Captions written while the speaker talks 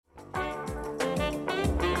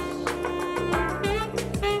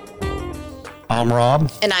I'm Rob.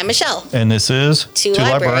 And I'm Michelle. And this is Two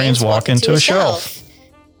Librarians Walk into a Shelf.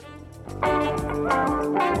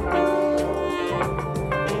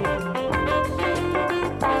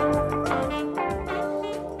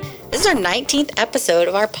 This is our 19th episode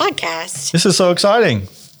of our podcast. This is so exciting.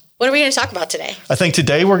 What are we going to talk about today? I think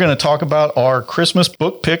today we're going to talk about our Christmas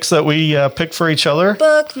book picks that we picked for each other.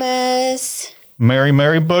 Bookmas. Merry,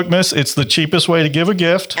 Merry Bookmas. It's the cheapest way to give a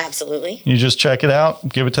gift. Absolutely. You just check it out,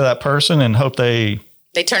 give it to that person, and hope they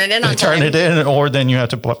turn it in on time. Turn it in, or then you have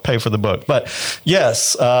to pay for the book. But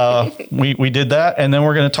yes, we did that. And then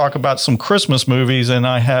we're going to talk about some Christmas movies. And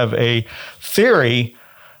I have a theory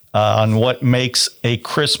on what makes a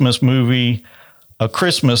Christmas movie a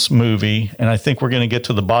Christmas movie. And I think we're going to get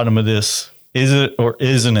to the bottom of this. Is it or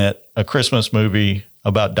isn't it a Christmas movie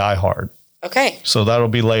about Die Hard? Okay. So that'll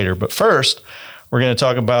be later. But first, we're going to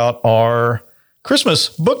talk about our Christmas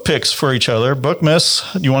book picks for each other.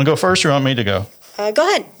 Bookmas, do you want to go first or you want me to go? Go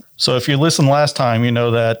ahead. So if you listened last time, you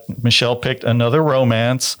know that Michelle picked another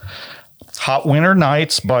romance, Hot Winter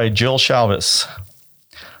Nights by Jill Shalvis.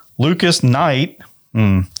 Lucas Knight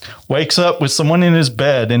wakes up with someone in his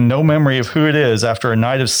bed and no memory of who it is after a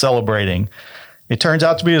night of celebrating. It turns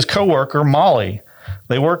out to be his coworker, Molly.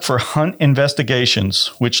 They work for Hunt Investigations,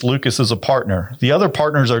 which Lucas is a partner. The other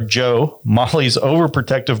partners are Joe, Molly's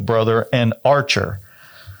overprotective brother, and Archer.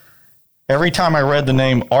 Every time I read the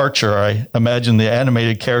name Archer, I imagined the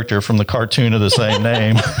animated character from the cartoon of the same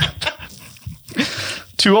name.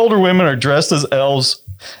 Two older women are dressed as elves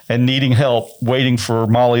and needing help, waiting for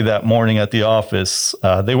Molly that morning at the office.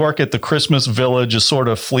 They work at the Christmas Village, a sort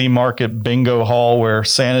of flea market bingo hall where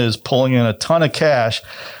Santa is pulling in a ton of cash,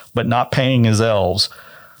 but not paying his elves.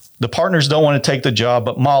 The partners don't want to take the job,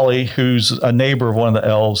 but Molly, who's a neighbor of one of the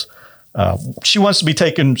elves, she wants to be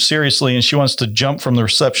taken seriously and she wants to jump from the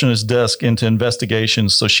receptionist's desk into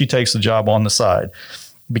investigations. So she takes the job on the side.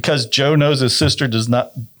 Because Joe knows his sister does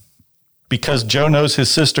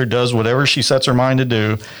whatever she sets her mind to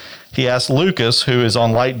do, he asks Lucas, who is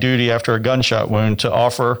on light duty after a gunshot wound, to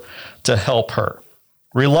offer to help her.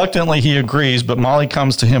 Reluctantly, he agrees, but Molly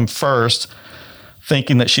comes to him first,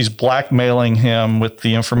 thinking that she's blackmailing him with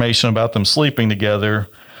the information about them sleeping together,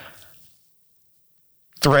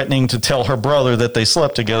 threatening to tell her brother that they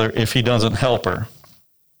slept together if he doesn't help her.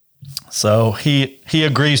 So he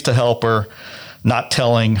agrees to help her, not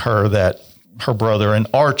telling her that her brother and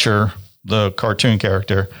Archer, the cartoon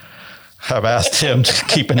character, have asked him to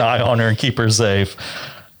keep an eye on her and keep her safe.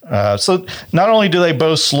 So not only do they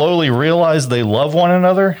both slowly realize they love one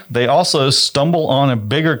another, they also stumble on a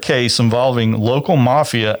bigger case involving local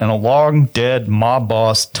mafia and a long-dead mob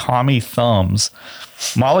boss, Tommy Thumbs.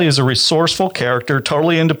 Molly is a resourceful character,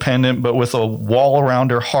 totally independent, but with a wall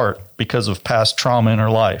around her heart because of past trauma in her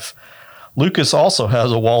life. Lucas also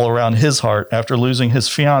has a wall around his heart after losing his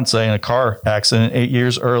fiancée in a car accident 8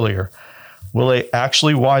 years earlier. Will they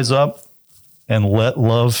actually wise up and let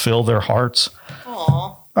love fill their hearts?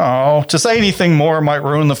 Aww. Oh, to say anything more might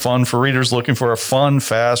ruin the fun for readers looking for a fun,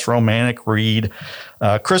 fast, romantic read.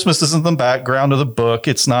 Christmas isn't the background of the book.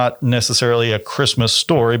 It's not necessarily a Christmas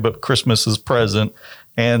story, but Christmas is present.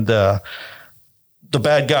 And the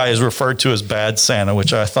bad guy is referred to as Bad Santa,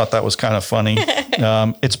 which I thought that was kind of funny.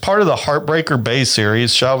 It's part of the Heartbreaker Bay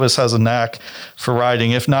series. Shalvis has a knack for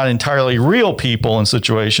writing, if not entirely real people in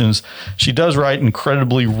situations. She does write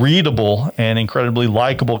incredibly readable and incredibly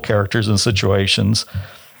likable characters in situations.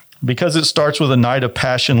 Because it starts with a night of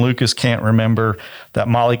passion Lucas can't remember that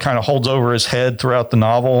Molly kind of holds over his head throughout the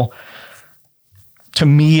novel. To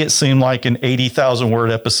me, it seemed like an 80,000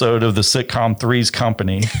 word episode of the sitcom Three's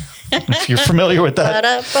Company. If you're familiar with that.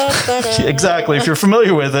 Exactly. If you're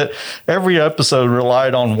familiar with it, every episode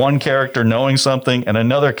relied on one character knowing something and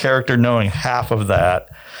another character knowing half of that.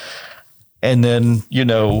 And then,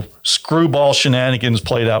 screwball shenanigans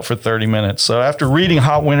played out for 30 minutes. So after reading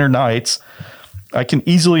Hot Winter Nights, I can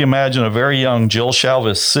easily imagine a very young Jill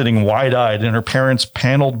Shalvis sitting wide-eyed in her parents'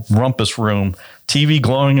 paneled rumpus room, TV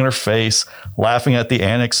glowing in her face, laughing at the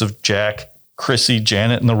antics of Jack, Chrissy,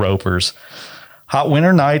 Janet, and the Ropers. Hot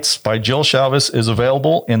Winter Nights by Jill Shalvis is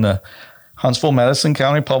available in the Huntsville-Madison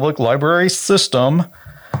County Public Library system,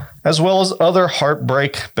 as well as other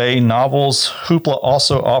Heartbreak Bay novels. Hoopla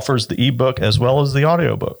also offers the ebook as well as the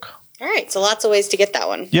audiobook. All right, so lots of ways to get that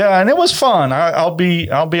one. Yeah, and it was fun. I'll be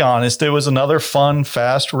honest. It was another fun,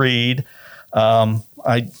 fast read. I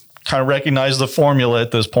kind of recognized the formula at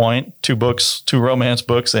this point. 2 romance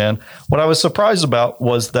books in. What I was surprised about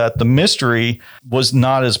was that the mystery was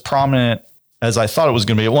not as prominent as I thought it was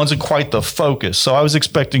going to be. It wasn't quite the focus. So I was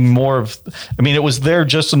expecting more of, it was there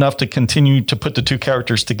just enough to continue to put the two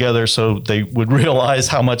characters together so they would realize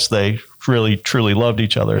how much they really truly loved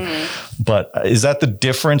each other. But is that the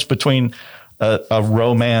difference between a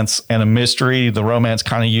romance and a mystery? The romance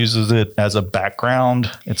kind of uses it as a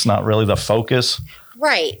background. It's not really the focus.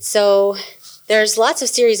 Right. So there's lots of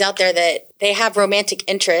series out there that they have romantic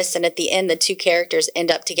interests, and at the end, the two characters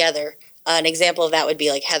end up together. An example of that would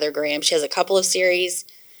be like Heather Graham. She has a couple of series.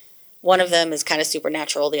 One of them is kind of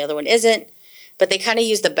supernatural. The other one isn't. But they kind of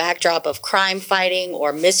use the backdrop of crime fighting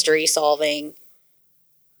or mystery solving.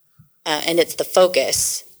 And it's the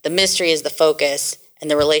focus. The mystery is the focus, and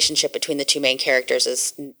the relationship between the two main characters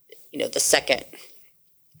is, the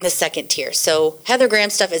second tier. So Heather Graham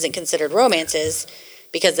stuff isn't considered romances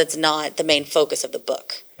because it's not the main focus of the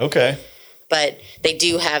book. Okay. But they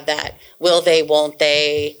do have that. Will they, won't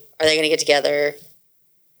they? Are they going to get together?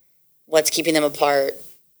 What's keeping them apart?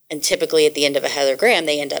 And typically at the end of a Heather Graham,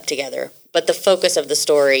 they end up together. But the focus of the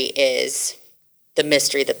story is the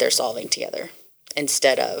mystery that they're solving together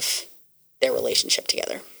instead of their relationship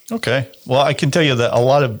together. Okay. Well, I can tell you that a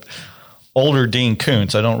lot of older Dean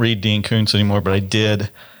Koontz, I don't read Dean Koontz anymore, but I did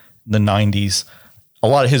in the 90s. A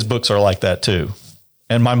lot of his books are like that too.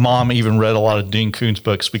 And my mom even read a lot of Dean Koontz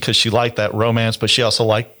books because she liked that romance, but she also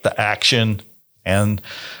liked the action and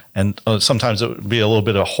sometimes it would be a little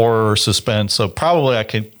bit of horror or suspense. So probably I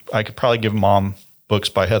could probably give Mom books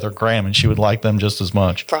by Heather Graham and she would like them just as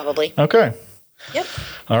much. Probably. Okay. Yep.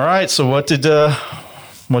 All right. So what did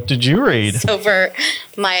you read? So for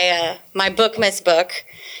my Bookmas book,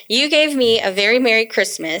 you gave me A Very Merry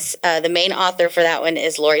Christmas. The main author for that one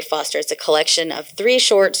is Laurie Foster. It's a collection of 3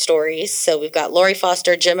 short stories. So we've got Laurie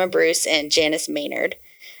Foster, Gemma Bruce, and Janice Maynard.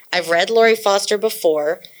 I've read Laurie Foster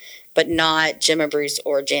before, but not Gemma Bruce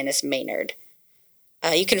or Janice Maynard.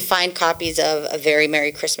 You can find copies of A Very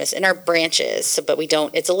Merry Christmas in our branches, but we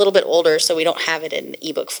don't. It's a little bit older, so we don't have it in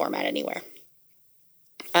ebook format anywhere.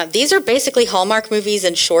 These are basically Hallmark movies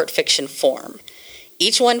in short fiction form.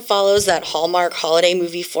 Each one follows that Hallmark holiday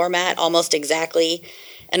movie format almost exactly,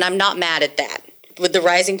 and I'm not mad at that. With the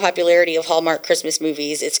rising popularity of Hallmark Christmas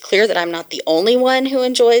movies, it's clear that I'm not the only one who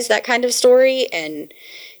enjoys that kind of story, and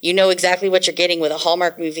you know exactly what you're getting with a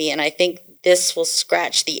Hallmark movie, and I think this will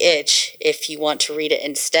scratch the itch if you want to read it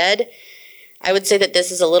instead. I would say that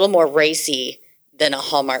this is a little more racy than a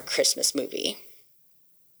Hallmark Christmas movie.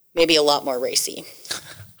 Maybe a lot more racy.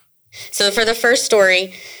 So for the first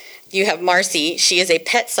story, you have Marcy. She is a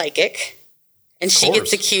pet psychic, and she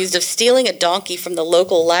gets accused of stealing a donkey from the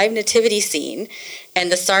local live nativity scene,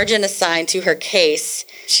 and the sergeant assigned to her case,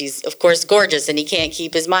 she's, of course, gorgeous, and he can't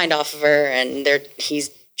keep his mind off of her, and he's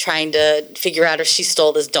trying to figure out if she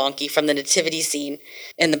stole this donkey from the nativity scene.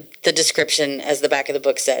 And the description, as the back of the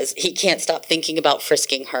book says, he can't stop thinking about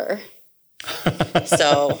frisking her.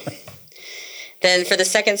 So then for the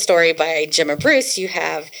second story by Gemma Bruce, you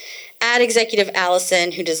have ad executive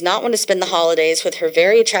Allison, who does not want to spend the holidays with her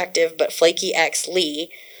very attractive but flaky ex, Lee.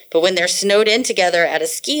 But when they're snowed in together at a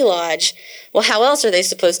ski lodge, well, how else are they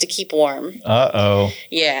supposed to keep warm? Uh-oh.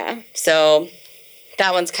 Yeah. So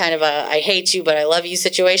that one's kind of a I hate you, but I love you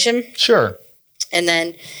situation. Sure. And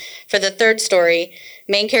then for the third story,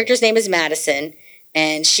 main character's name is Madison,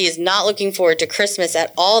 and she is not looking forward to Christmas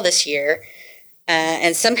at all this year.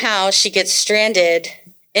 And somehow she gets stranded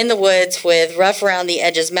in the woods with rough around the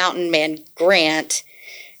edges mountain man Grant,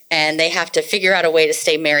 and they have to figure out a way to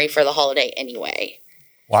stay merry for the holiday anyway.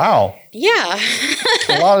 Wow. Yeah.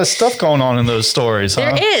 A lot of stuff going on in those stories,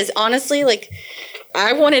 huh? There is. Honestly,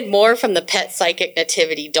 I wanted more from the pet psychic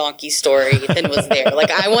nativity donkey story than was there.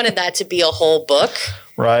 I wanted that to be a whole book.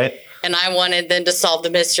 Right. And I wanted them to solve the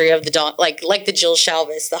mystery of the like the Jill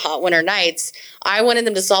Shalvis, the Hot Winter Nights. I wanted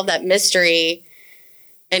them to solve that mystery,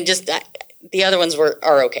 and just the other ones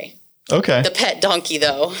are okay. Okay. The pet donkey,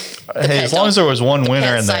 though. Hey, as long as there was one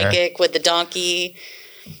winner in there. Psychic with the donkey.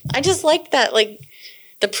 I just like that,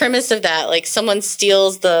 the premise of that. Someone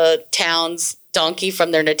steals the town's donkey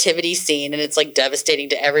from their nativity scene, and it's devastating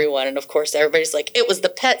to everyone. And of course, everybody's like, it was the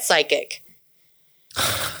pet psychic.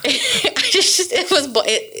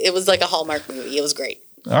 It was like a Hallmark movie. It was great.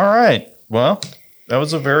 All right. Well, that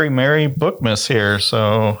was a very merry Bookmas here.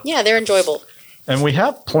 So yeah, they're enjoyable. And we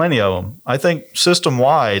have plenty of them. I think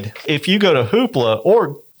system-wide, if you go to Hoopla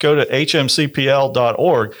or go to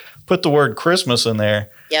hmcpl.org, put the word Christmas in there.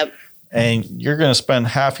 Yep. And you're going to spend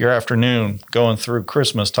half your afternoon going through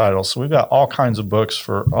Christmas titles. So we've got all kinds of books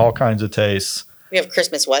for all kinds of tastes. We have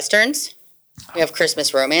Christmas Westerns. We have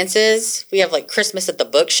Christmas romances. We have Christmas at the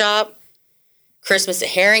bookshop. Christmas at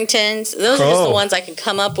Harrington's. Those are just the ones I can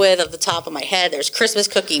come up with off the top of my head. There's Christmas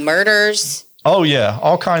Cookie Murders. Oh, yeah.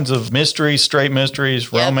 All kinds of mysteries, straight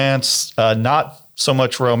mysteries, romance, not so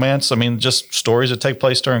much romance. I mean, just stories that take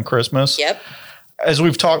place during Christmas. Yep. as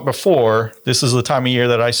we've talked before, this is the time of year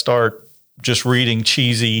that I start just reading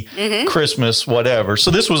cheesy Christmas, whatever.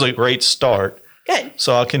 So this was a great start. Good.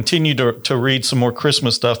 So I'll continue to read some more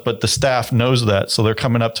Christmas stuff, but the staff knows that. So they're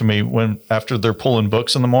coming up to me after they're pulling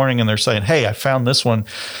books in the morning and they're saying, hey, I found this one.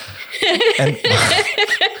 And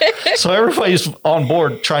so everybody's on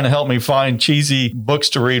board trying to help me find cheesy books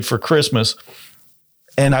to read for Christmas.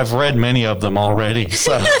 And I've read many of them already.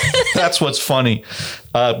 So that's what's funny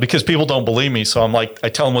because people don't believe me. So I'm like, I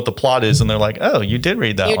tell them what the plot is and they're like, oh, you did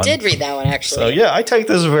read that one. You did read that one, actually. So yeah, I take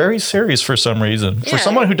this very serious for some reason. Yeah. For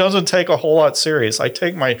someone who doesn't take a whole lot serious, I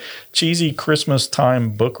take my cheesy Christmas time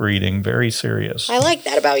book reading very serious. I like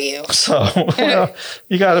that about you. So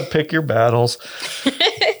you got to pick your battles.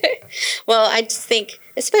 Well, I just think,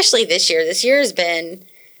 especially this year has been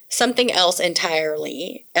something else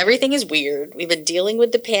entirely. Everything is weird. We've been dealing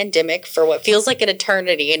with the pandemic for what feels like an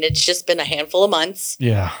eternity, and it's just been a handful of months.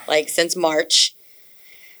 Yeah. Like since March.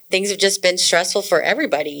 Things have just been stressful for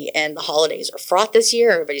everybody, and the holidays are fraught this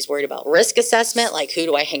year. Everybody's worried about risk assessment, like who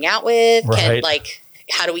do I hang out with? Right.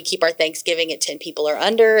 How do we keep our Thanksgiving at 10 people or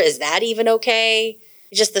under? Is that even okay?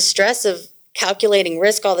 Just the stress of calculating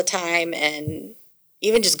risk all the time, and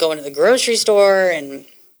even just going to the grocery store, and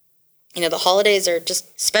the holidays are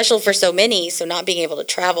just special for so many, so not being able to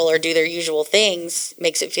travel or do their usual things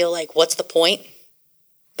makes it feel like, what's the point?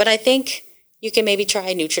 But I think you can maybe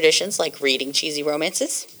try new traditions like reading cheesy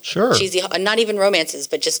romances. Sure. Cheesy, not even romances,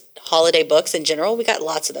 but just holiday books in general. We got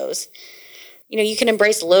lots of those. You can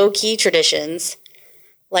embrace low-key traditions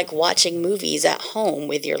like watching movies at home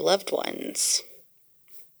with your loved ones.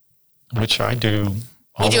 Which I do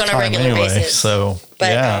all you do the on a time regular anyway. basis. So,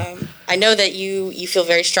 But yeah. I know that you feel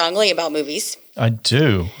very strongly about movies. I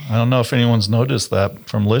do. I don't know if anyone's noticed that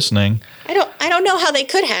from listening. I don't know how they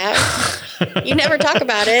could have. You never talk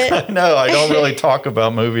about it. No, I don't really talk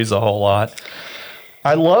about movies a whole lot.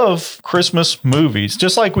 I love Christmas movies,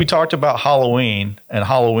 just like we talked about Halloween and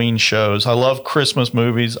Halloween shows. I love Christmas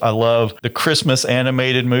movies. I love the Christmas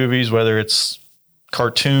animated movies, whether it's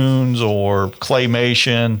cartoons or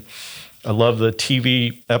claymation. I love the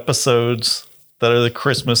TV episodes that are the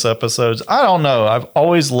Christmas episodes. I don't know. I've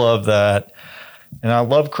always loved that. And I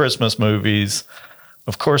love Christmas movies.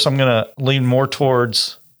 Of course, I'm going to lean more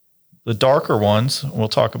towards the darker ones. We'll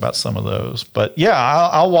talk about some of those. But yeah,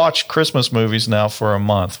 I'll watch Christmas movies now for a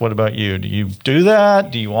month. What about you? Do you do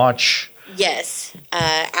that? Do you watch? Yes.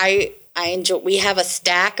 I enjoy. We have a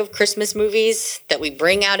stack of Christmas movies that we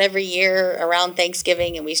bring out every year around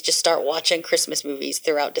Thanksgiving, and we just start watching Christmas movies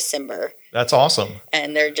throughout December. That's awesome.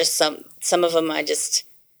 And they're just some of them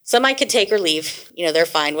some I could take or leave. They're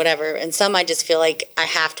fine, whatever. And some I just feel like I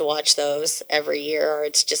have to watch those every year, or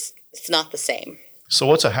it's not the same. So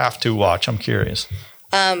what's a have to watch? I'm curious.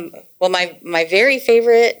 Well, my very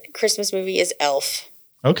favorite Christmas movie is Elf.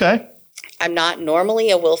 Okay. I'm not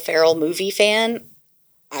normally a Will Ferrell movie fan.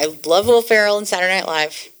 I love Will Ferrell in Saturday Night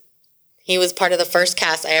Live. He was part of the first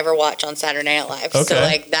cast I ever watched on Saturday Night Live. Okay.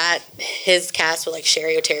 So his cast with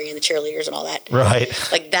Sherry O'Terry and the cheerleaders and all that. Right.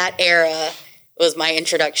 That era was my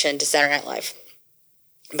introduction to Saturday Night Live.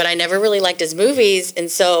 But I never really liked his movies, and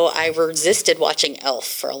so I resisted watching Elf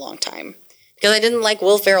for a long time because I didn't like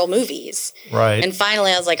Will Ferrell movies. Right. And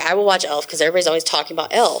finally I was like, I will watch Elf because everybody's always talking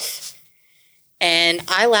about Elf. And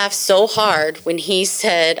I laughed so hard when he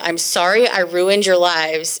said, I'm sorry I ruined your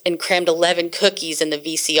lives and crammed 11 cookies in the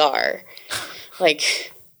VCR.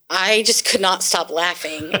 I just could not stop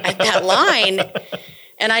laughing at that line.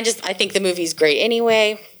 And I think the movie's great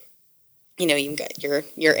anyway. You've got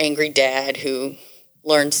your angry dad who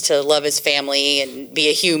learns to love his family and be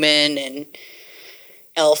a human, and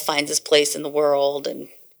Elf finds his place in the world, and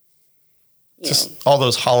all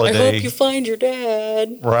those holiday. I hope you find your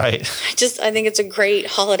dad. Right. I think it's a great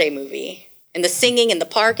holiday movie. And the singing in the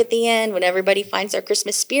park at the end when everybody finds their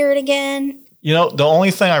Christmas spirit again. The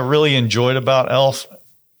only thing I really enjoyed about Elf,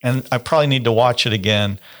 and I probably need to watch it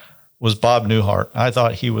again, was Bob Newhart. I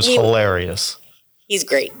thought he was hilarious. He's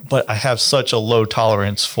great. But I have such a low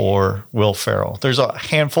tolerance for Will Ferrell. There's a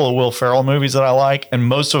handful of Will Ferrell movies that I like, and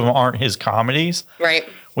most of them aren't his comedies. Right.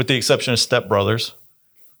 With the exception of Step Brothers.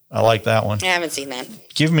 I like that one. I haven't seen that.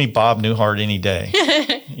 Give me Bob Newhart any day.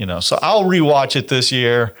 So I'll rewatch it this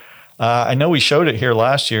year. I know we showed it here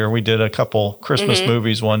last year. We did a couple Christmas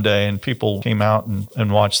movies one day, and people came out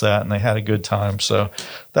and watched that, and they had a good time. So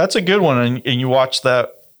that's a good one. And you watched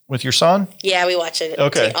that with your son? Yeah, we watched it.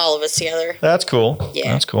 Okay. All of us together. That's cool.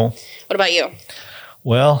 Yeah. That's cool. What about you?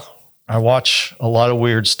 Well, I watch a lot of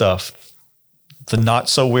weird stuff. The not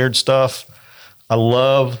so weird stuff. I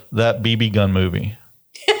love that BB gun movie,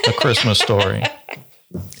 A Christmas Story.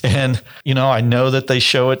 And, I know that they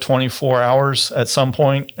show it 24 hours at some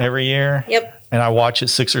point every year. Yep. And I watch it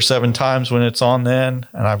 6 or 7 times when it's on then.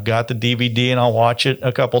 And I've got the DVD and I'll watch it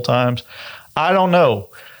a couple times. I don't know.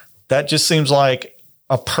 That just seems like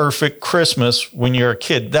a perfect Christmas when you're a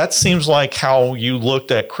kid. That seems like how you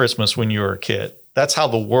looked at Christmas when you were a kid. That's how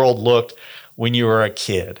the world looked when you were a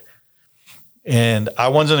kid. And I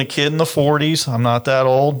wasn't a kid in the 40s. I'm not that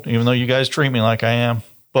old, even though you guys treat me like I am.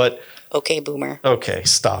 But okay, boomer. Okay,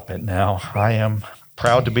 stop it now. I am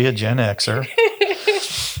proud to be a Gen Xer.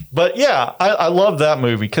 But yeah, I love that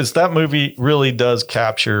movie because that movie really does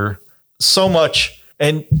capture so much.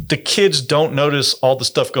 And the kids don't notice all the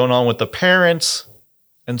stuff going on with the parents,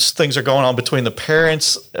 and things are going on between the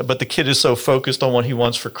parents, but the kid is so focused on what he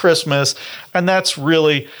wants for Christmas. And that's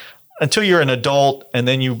really, until you're an adult and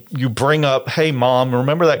then you bring up, hey, Mom,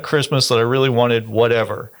 remember that Christmas that I really wanted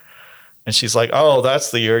whatever? And she's like, oh,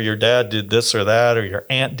 that's the year your dad did this or that, or your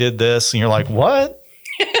aunt did this. And you're like, what?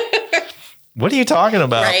 What are you talking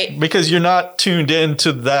about? Right. Because you're not tuned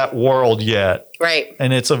into that world yet. Right.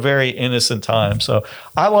 And it's a very innocent time. So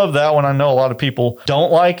I love that one. I know a lot of people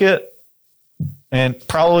don't like it. And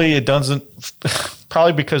probably it doesn't,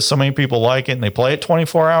 probably because so many people like it and they play it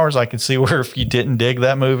 24 hours. I can see where if you didn't dig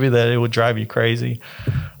that movie, that it would drive you crazy.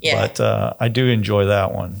 Yeah. But I do enjoy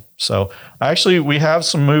that one. So actually, we have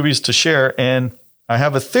some movies to share. And I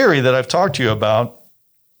have a theory that I've talked to you about.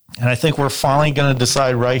 And I think we're finally going to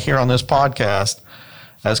decide right here on this podcast,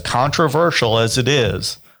 as controversial as it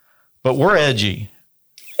is, but we're edgy.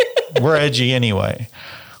 We're edgy anyway.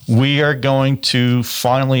 We are going to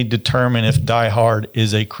finally determine if Die Hard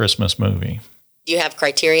is a Christmas movie. Do you have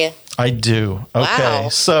criteria? I do. Okay. Wow.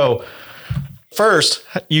 So first,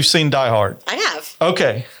 you've seen Die Hard. I have.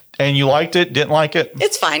 Okay. And you liked it, didn't like it?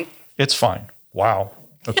 It's fine. It's fine. Wow.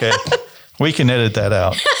 Okay. We can edit that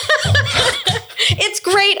out. It's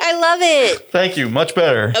great. I love it. Thank you. Much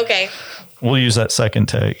better. Okay. We'll use that second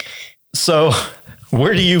take. So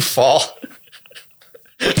where do you fall?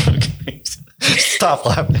 Okay. Stop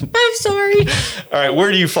laughing. I'm sorry. All right.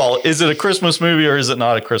 Where do you fall? Is it a Christmas movie or is it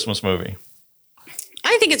not a Christmas movie?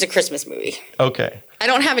 I think it's a Christmas movie. Okay. I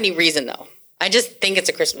don't have any reason, though. I just think it's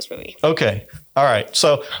a Christmas movie. Okay. All right.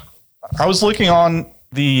 So I was looking on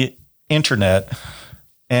the internet,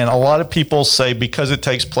 and a lot of people say because it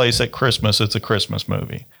takes place at Christmas, it's a Christmas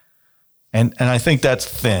movie. And I think that's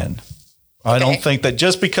thin. I don't think that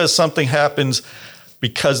just because something happens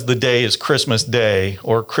because the day is Christmas Day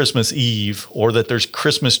or Christmas Eve or that there's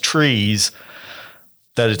Christmas trees,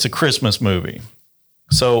 that it's a Christmas movie.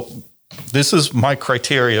 So this is my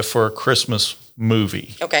criteria for a Christmas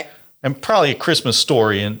movie. Okay. And probably a Christmas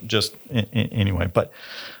story and just anyway. But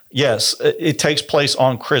yes, it takes place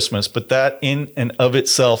on Christmas, but that in and of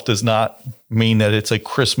itself does not mean that it's a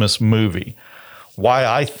Christmas movie. Why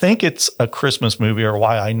I think it's a Christmas movie or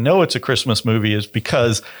why I know it's a Christmas movie is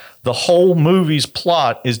because the whole movie's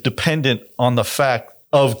plot is dependent on the fact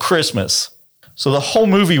of Christmas. So the whole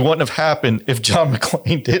movie wouldn't have happened if John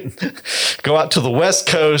McClane didn't go out to the West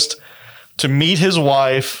Coast to meet his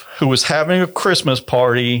wife who was having a Christmas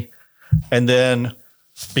party. And then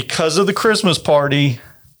because of the Christmas party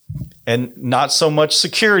and not so much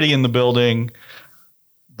security in the building,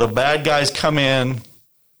 the bad guys come in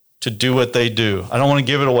to do what they do. I don't want to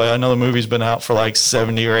give it away. I know the movie's been out for like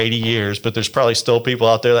 70 or 80 years, but there's probably still people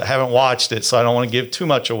out there that haven't watched it, so I don't want to give too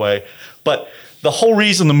much away. But the whole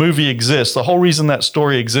reason the movie exists, the whole reason that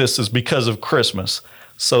story exists is because of Christmas.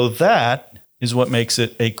 So that is what makes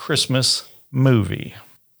it a Christmas movie.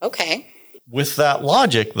 Okay. With that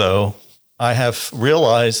logic, though, I have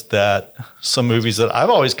realized that some movies that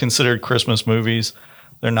I've always considered Christmas movies,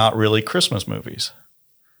 they're not really Christmas movies.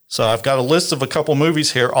 So I've got a list of a couple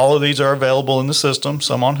movies here. All of these are available in the system,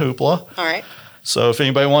 some on Hoopla. All right. So if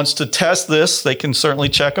anybody wants to test this, they can certainly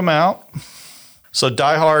check them out. So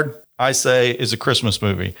Die Hard, I say, is a Christmas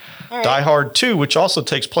movie. All right. Die Hard 2, which also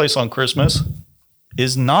takes place on Christmas,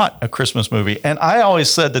 is not a Christmas movie. And I always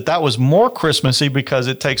said that that was more Christmassy because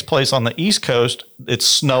it takes place on the East Coast. It's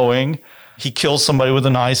snowing. He kills somebody with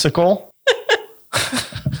an icicle.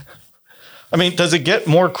 I mean, does it get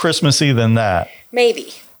more Christmassy than that?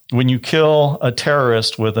 Maybe. When you kill a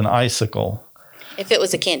terrorist with an icicle. If it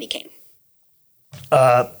was a candy cane.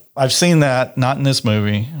 I've seen that, not in this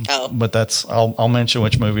movie. Oh. But I'll mention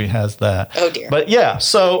which movie has that. Oh, dear. But yeah,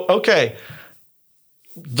 so, okay.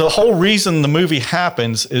 The whole reason the movie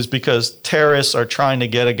happens is because terrorists are trying to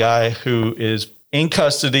get a guy who is in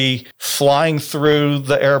custody, flying through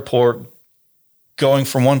the airport, going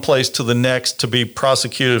from one place to the next to be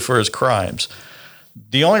prosecuted for his crimes.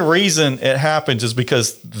 The only reason it happens is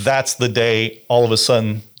because that's the day all of a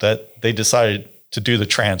sudden that they decided to do the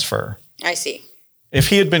transfer. I see. If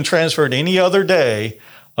he had been transferred any other day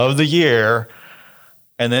of the year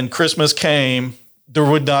and then Christmas came, there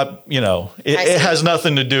would not, it has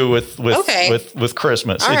nothing to do with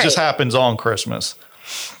Christmas. All it just right. happens on Christmas.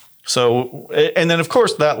 So, and then of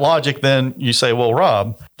course that logic, then you say, well,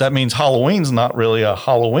 Rob, that means Halloween's not really a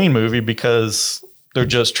Halloween movie because they're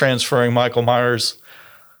just transferring Michael Myers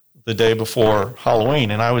the day before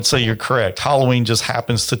Halloween. And I would say you're correct. Halloween just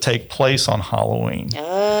happens to take place on Halloween.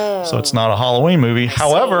 Oh. So it's not a Halloween movie.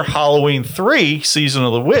 However, Halloween 3, Season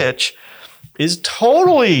of the Witch, is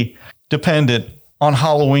totally dependent on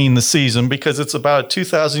Halloween the season because it's about a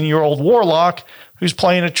 2,000-year-old warlock who's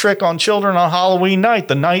playing a trick on children on Halloween night,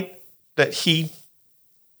 the night that he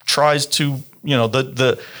tries to,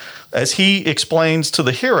 as he explains to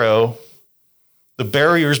the hero, the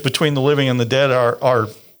barriers between the living and the dead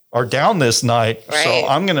are down this night. Right. So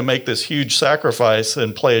I'm going to make this huge sacrifice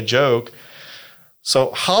and play a joke.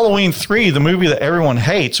 So Halloween 3, the movie that everyone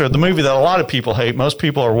hates, or the movie that a lot of people hate, most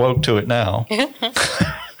people are woke to it now,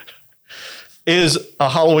 is a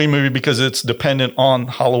Halloween movie because it's dependent on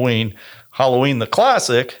Halloween. Halloween, the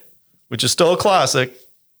classic, which is still a classic,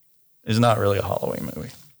 is not really a Halloween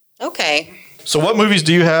movie. Okay. So what movies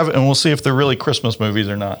do you have? And we'll see if they're really Christmas movies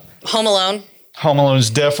or not. Home Alone. Home Alone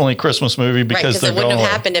is definitely a Christmas movie because it wouldn't have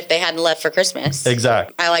happened if they hadn't left for Christmas.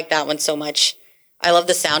 Exactly. I like that one so much. I love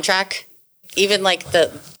the soundtrack. Even like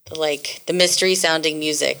the mystery sounding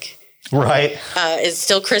music Right. is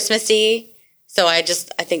still Christmassy. So I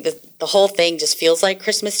think that the whole thing just feels like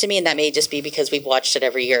Christmas to me, and that may just be because we've watched it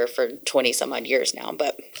every year for 20 some odd years now.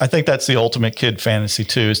 But I think that's the ultimate kid fantasy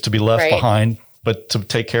too, is to be left behind, but to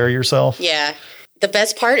take care of yourself. yeah. The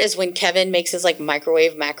best part is when Kevin makes his like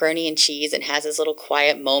microwave macaroni and cheese and has his little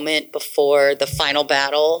quiet moment before the final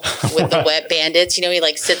battle with the wet bandits. He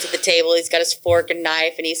like sits at the table, he's got his fork and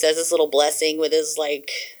knife, and he says his little blessing with his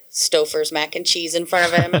like Stouffer's mac and cheese in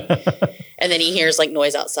front of him. And then he hears like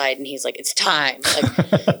noise outside and he's like, it's time.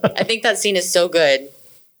 Like, I think that scene is so good.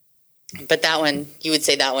 But that one, you would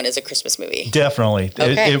say that one is a Christmas movie. Definitely.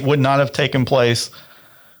 Okay. It would not have taken place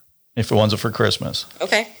if it wasn't for Christmas.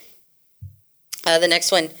 Okay. The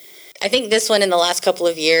next one, I think this one in the last couple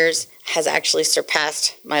of years has actually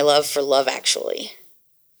surpassed my love for Love Actually.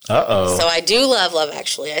 Uh-oh. So I do love Love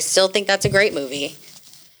Actually. I still think that's a great movie.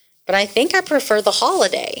 But I think I prefer The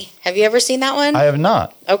Holiday. Have you ever seen that one? I have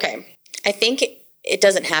not. Okay. I think it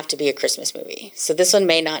doesn't have to be a Christmas movie. So this one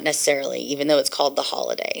may not necessarily, even though it's called The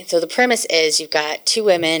Holiday. So the premise is you've got two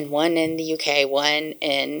women, one in the UK, one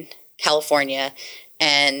in California,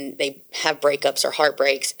 and they have breakups or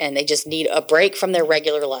heartbreaks, and they just need a break from their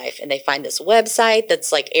regular life. And they find this website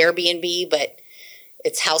that's like Airbnb, but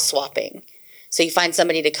it's house swapping. So you find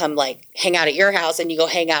somebody to come like hang out at your house, and you go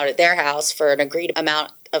hang out at their house for an agreed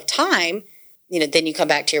amount of time. Then you come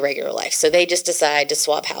back to your regular life. So they just decide to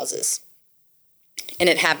swap houses. And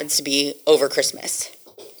it happens to be over Christmas.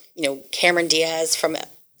 Cameron Diaz from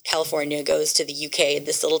California goes to the UK in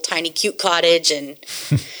this little tiny cute cottage, and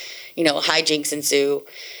hijinks ensue.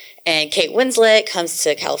 And Kate Winslet comes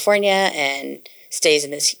to California and stays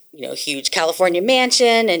in this, huge California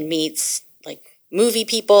mansion and meets like movie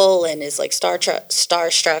people and is like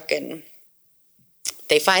starstruck, and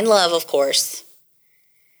they find love, of course.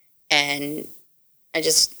 And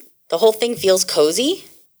the whole thing feels cozy,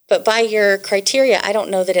 but by your criteria, I don't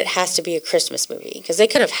know that it has to be a Christmas movie because they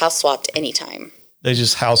could have house swapped anytime. They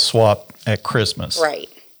just house swap at Christmas. Right.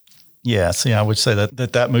 Yeah. See, I would say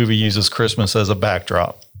that movie uses Christmas as a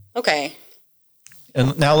backdrop. Okay.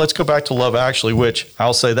 And now let's go back to Love Actually, which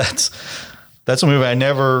I'll say that's a movie I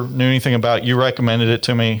never knew anything about. You recommended it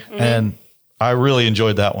to me, and I really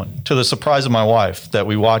enjoyed that one, to the surprise of my wife that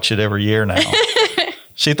we watch it every year now.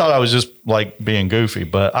 She thought I was just like being goofy,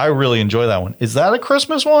 but I really enjoy that one. Is that a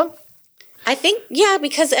Christmas one? I think, yeah,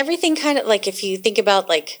 because everything kind of like, if you think about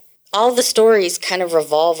like all the stories kind of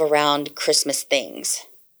revolve around Christmas things,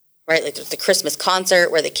 right? Like there's the Christmas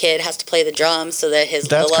concert where the kid has to play the drums so that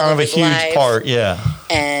that's kind of a huge part. Yeah.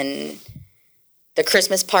 And the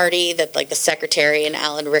Christmas party that like the secretary and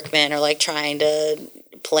Alan Rickman are like trying to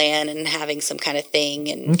plan and having some kind of thing.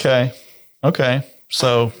 And Okay.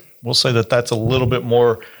 So we'll say that's a little bit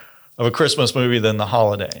more of a Christmas movie than The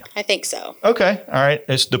Holiday. I think so. Okay. All right.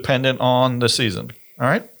 It's dependent on the season. All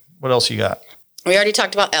right. What else you got? We already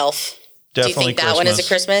talked about Elf. Definitely. Do you think that one is a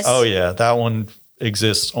Christmas? Oh, yeah. That one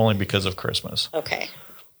exists only because of Christmas. Okay.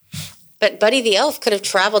 But Buddy the Elf could have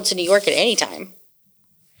traveled to New York at any time.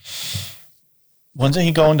 Wasn't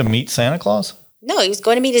he going to meet Santa Claus? No, he was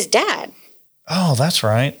going to meet his dad. Oh, that's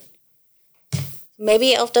right.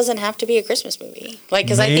 Maybe Elf doesn't have to be a Christmas movie. Like,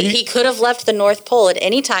 because I think he could have left the North Pole at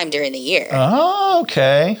any time during the year. Oh,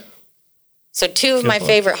 okay. So two of my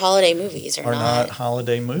favorite holiday movies are not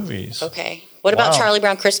holiday movies. Okay. What about Charlie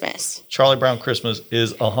Brown Christmas? Charlie Brown Christmas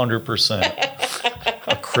is 100%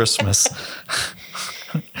 a Christmas.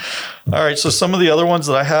 All right. So some of the other ones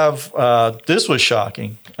that I have, this was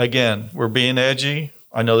shocking. Again, we're being edgy.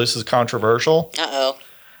 I know this is controversial. Uh-oh.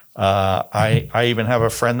 I even have a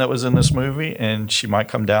friend that was in this movie, and she might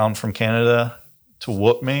come down from Canada to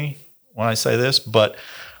whoop me when I say this, but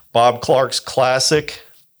Bob Clark's classic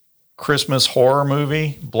Christmas horror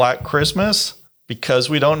movie, Black Christmas, because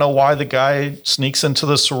we don't know why the guy sneaks into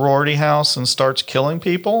the sorority house and starts killing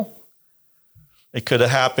people. It could have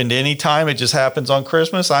happened any time. It just happens on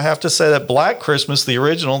Christmas. I have to say that Black Christmas, the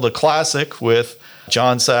original, the classic with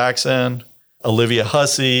John Saxon, Olivia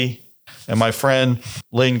Hussey, and my friend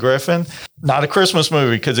Lynn Griffin, not a Christmas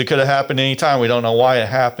movie because it could have happened anytime. We don't know why it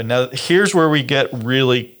happened. Now, here's where we get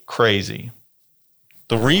really crazy.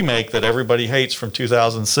 The remake that everybody hates from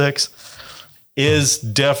 2006 is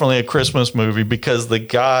definitely a Christmas movie because the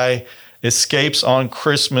guy escapes on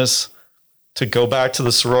Christmas to go back to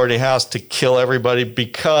the sorority house to kill everybody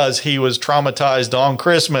because he was traumatized on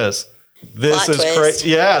Christmas. This is crazy.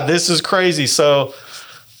 Yeah, this is crazy. So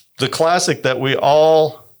the classic that we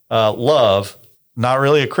all love, not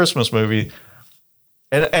really a Christmas movie.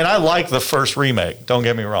 And I like the first remake. Don't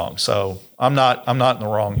get me wrong. So I'm not in the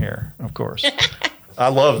wrong here, of course. I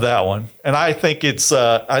love that one, and I think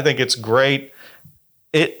it's great.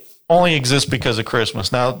 It only exists because of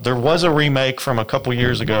Christmas. Now there was a remake from a couple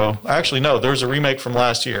years ago. Actually, no, there was a remake from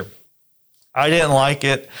last year. I didn't like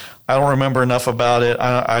it. I don't remember enough about it.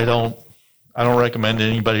 I don't recommend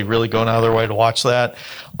anybody really going out of their way to watch that.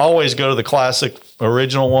 Always go to the classic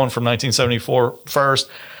original one from 1974 first,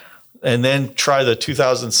 and then try the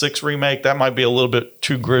 2006 remake. That might be a little bit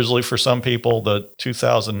too grisly for some people. The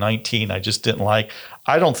 2019, I just didn't like.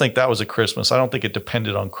 I don't think that was a Christmas. I don't think it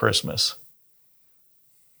depended on Christmas.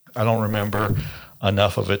 I don't remember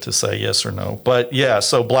enough of it to say yes or no. But yeah,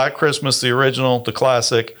 so Black Christmas, the original, the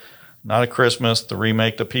classic, not a Christmas. The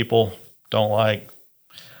remake that people don't like,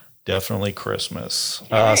 definitely Christmas.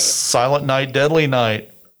 Silent Night, Deadly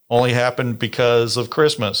Night only happened because of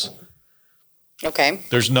Christmas. Okay.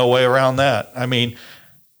 There's no way around that. I mean,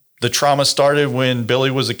 the trauma started when Billy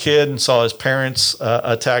was a kid and saw his parents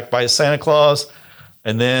attacked by Santa Claus.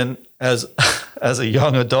 And then as a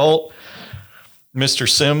young adult, Mr.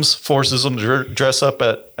 Sims forces him to dress up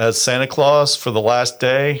as Santa Claus for the last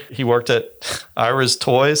day. He worked at Ira's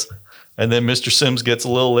Toys. And then Mr. Sims gets a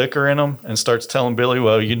little liquor in him and starts telling Billy,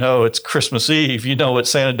 well, it's Christmas Eve. You know what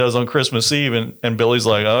Santa does on Christmas Eve. And Billy's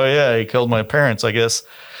like, oh, yeah, he killed my parents, I guess.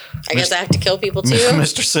 I guess I have to kill people too.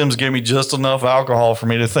 Mr. Sims gave me just enough alcohol for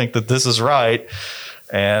me to think that this is right.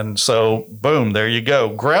 And so, boom, there you go.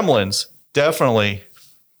 Gremlins, definitely.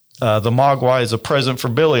 The Mogwai is a present for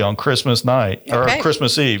Billy on Christmas night or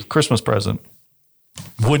Christmas Eve, Christmas present.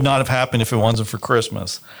 Would not have happened if it wasn't for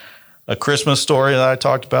Christmas. A Christmas Story that I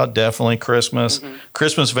talked about, definitely Christmas. Mm-hmm.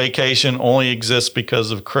 Christmas Vacation only exists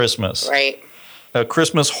because of Christmas. Right. A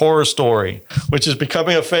Christmas Horror Story, which is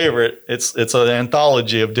becoming a favorite. It's an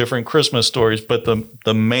anthology of different Christmas stories, but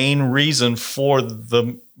the main reason for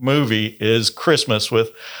the movie is Christmas,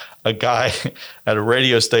 with a guy at a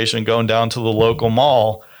radio station going down to the local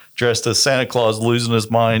mall dressed as Santa Claus, losing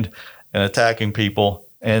his mind and attacking people.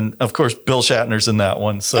 And of course, Bill Shatner's in that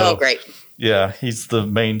one. So, great. Yeah, he's the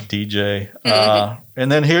main DJ.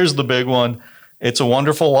 And then here's the big one. It's a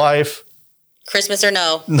Wonderful Life. Christmas or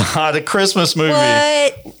no? Not a Christmas movie.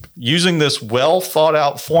 What? Using this well thought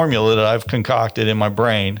out formula that I've concocted in my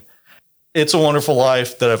brain. It's a Wonderful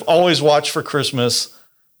Life that I've always watched for Christmas.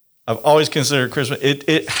 I've always considered Christmas.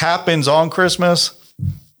 It happens on Christmas,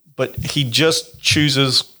 but he just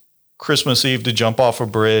chooses Christmas Eve to jump off a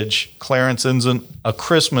bridge. Clarence isn't a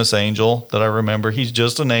Christmas angel that I remember. He's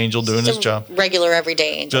just an angel doing his job. Regular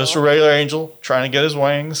everyday angel. Just a regular angel trying to get his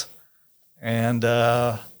wings. And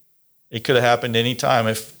it could have happened any time.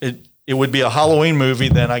 If it would be a Halloween movie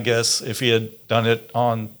then, I guess, if he had done it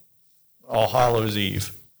on All Hallows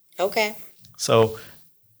Eve. Okay. So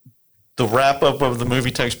the wrap up of the movie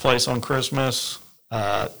takes place on Christmas.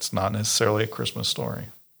 It's not necessarily a Christmas story.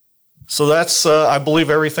 So that's, I believe,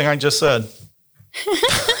 everything I just said.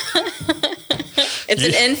 It's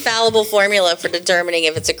an infallible formula for determining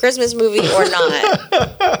if it's a Christmas movie or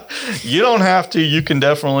not. You don't have to. You can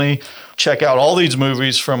definitely check out all these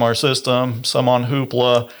movies from our system, some on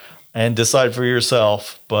Hoopla, and decide for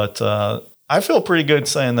yourself. But I feel pretty good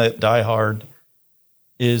saying that Die Hard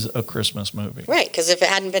is a Christmas movie. Right, because if it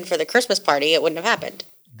hadn't been for the Christmas party, it wouldn't have happened.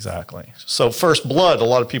 Exactly. So First Blood, a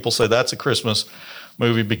lot of people say that's a Christmas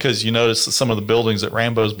movie because you notice that some of the buildings that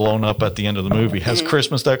Rambo's blown up at the end of the movie has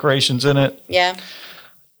Christmas decorations in it. Yeah.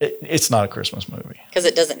 It's not a Christmas movie. Because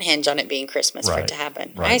it doesn't hinge on it being Christmas for it to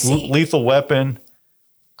happen. Right. I see. Lethal Weapon,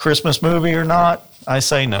 Christmas movie or not? I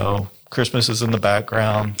say no. Christmas is in the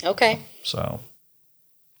background. Okay. So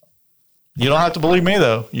you don't have to believe me,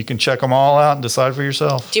 though. You can check them all out and decide for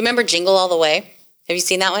yourself. Do you remember Jingle All the Way? Have you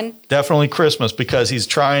seen that one? Definitely Christmas because he's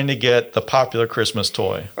trying to get the popular Christmas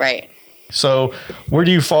toy. Right. So where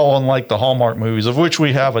do you fall on like the Hallmark movies, of which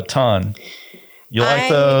we have a ton? You like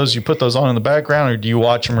those? You put those on in the background, or do you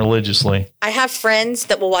watch them religiously? I have friends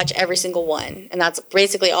that will watch every single one, and that's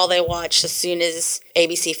basically all they watch as soon as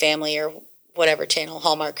ABC Family or whatever channel,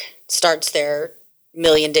 Hallmark, starts their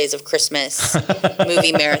Million Days of Christmas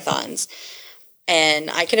movie marathons.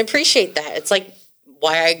 And I can appreciate that. It's like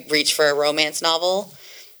why I reach for a romance novel.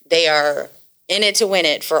 They are in it to win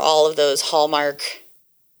it for all of those Hallmark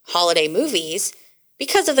holiday movies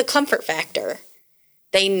because of the comfort factor.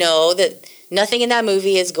 They know that nothing in that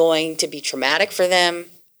movie is going to be traumatic for them.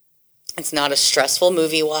 It's not a stressful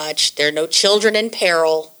movie watch. There are no children in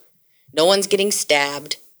peril. No one's getting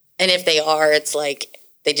stabbed. And if they are, it's like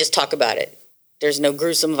they just talk about it. There's no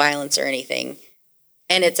gruesome violence or anything.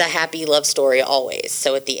 And it's a happy love story always.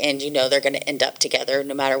 So at the end, you know they're going to end up together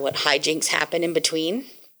no matter what hijinks happen in between.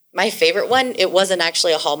 My favorite one, it wasn't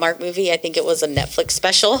actually a Hallmark movie. I think it was a Netflix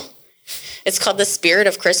special. It's called The Spirit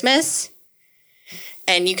of Christmas.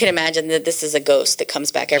 And you can imagine that this is a ghost that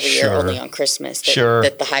comes back every year only on Christmas.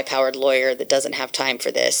 That the high-powered lawyer that doesn't have time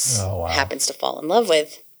for this happens to fall in love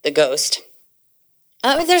with the ghost.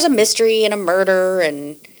 There's a mystery and a murder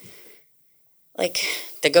and, like,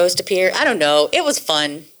 the ghost appear. I don't know. It was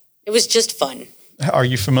fun. It was just fun. Are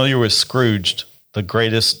you familiar with Scrooged, the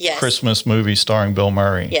greatest Christmas movie starring Bill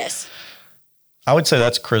Murray? Yes. I would say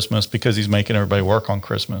that's Christmas because he's making everybody work on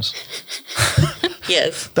Christmas.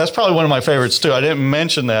 Yes. That's probably one of my favorites, too. I didn't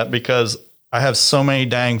mention that because I have so many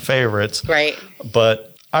dang favorites. Right.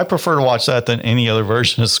 But I prefer to watch that than any other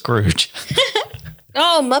version of Scrooge.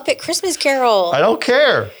 Oh, Muppet Christmas Carol. I don't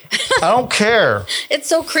care. I don't care. It's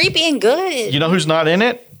so creepy and good. You know who's not in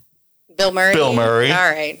it? Bill Murray. Bill Murray. All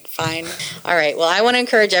right, fine. All right. Well, I want to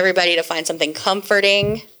encourage everybody to find something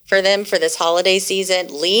comforting for them for this holiday season.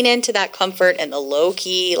 Lean into that comfort and the low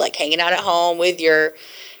key, like hanging out at home with your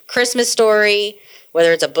Christmas story,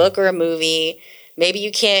 whether it's a book or a movie. Maybe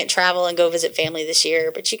you can't travel and go visit family this year,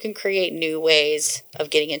 but you can create new ways of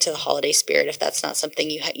getting into the holiday spirit if that's not something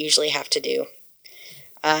you usually have to do.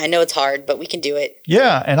 I know it's hard, but we can do it.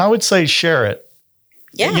 Yeah, and I would say share it.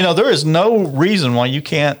 Yeah. You know, there is no reason why you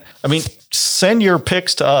can't. I mean, send your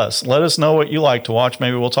picks to us. Let us know what you like to watch.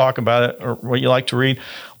 Maybe we'll talk about it, or what you like to read.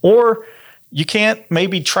 Or you can't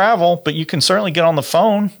maybe travel, but you can certainly get on the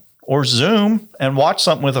phone or Zoom and watch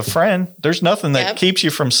something with a friend. There's nothing that keeps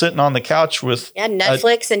you from sitting on the couch with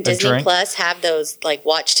Netflix and Disney Plus have those like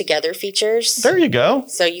watch together features. There you go.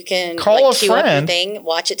 So you can call like a queue up your friend, thing,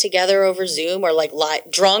 watch it together over Zoom, or like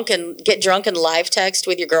get drunk and live text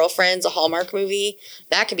with your girlfriends a Hallmark movie.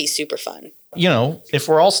 That could be super fun. You know, if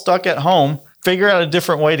we're all stuck at home, figure out a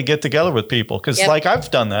different way to get together with people. Because like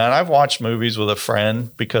I've done that. I've watched movies with a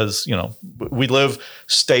friend because, you know, we live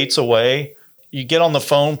states away. You get on the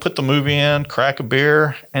phone, put the movie in, crack a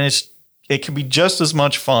beer, and it can be just as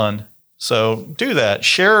much fun. So do that.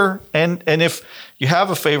 Share, and if you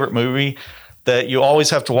have a favorite movie that you always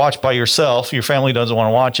have to watch by yourself, your family doesn't want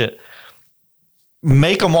to watch it,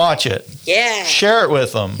 make them watch it. Yeah. Share it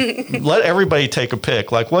with them. Let everybody take a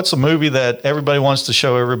pick. Like, what's a movie that everybody wants to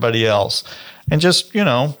show everybody else? And just, you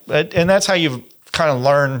know, and that's how you kind of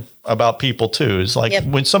learn about people too. Is like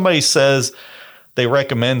when somebody says they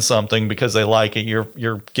recommend something because they like it,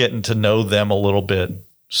 you're getting to know them a little bit.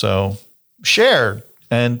 So share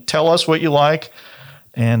and tell us what you like,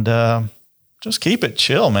 and just keep it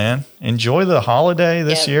chill, man. Enjoy the holiday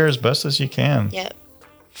this year as best as you can. Yep.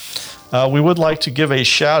 We would like to give a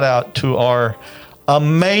shout out to our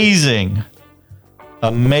amazing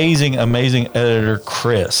editor,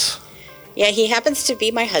 Chris. Yeah, he happens to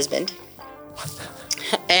be my husband.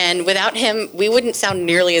 And without him, we wouldn't sound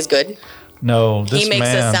nearly as good. No, this man. He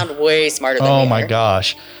makes us sound way smarter than we are. Oh my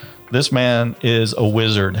gosh. This man is a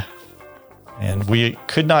wizard. And we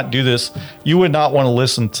could not do this. You would not want to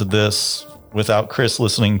listen to this without Chris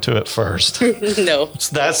listening to it first. No. It's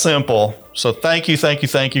that simple. So thank you,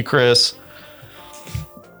 Chris.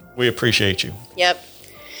 We appreciate you. Yep.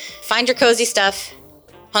 Find your cozy stuff,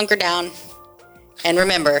 hunker down, and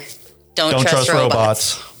remember, don't trust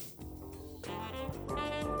robots.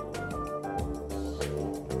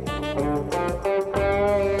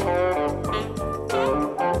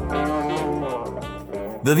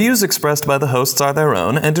 The views expressed by the hosts are their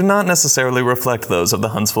own and do not necessarily reflect those of the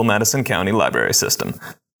Huntsville-Madison County Library System.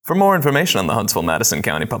 For more information on the Huntsville-Madison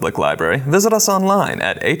County Public Library, visit us online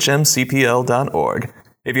at hmcpl.org.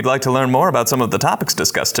 If you'd like to learn more about some of the topics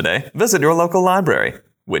discussed today, visit your local library,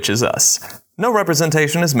 which is us. No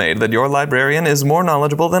representation is made that your librarian is more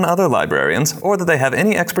knowledgeable than other librarians or that they have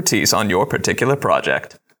any expertise on your particular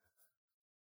project.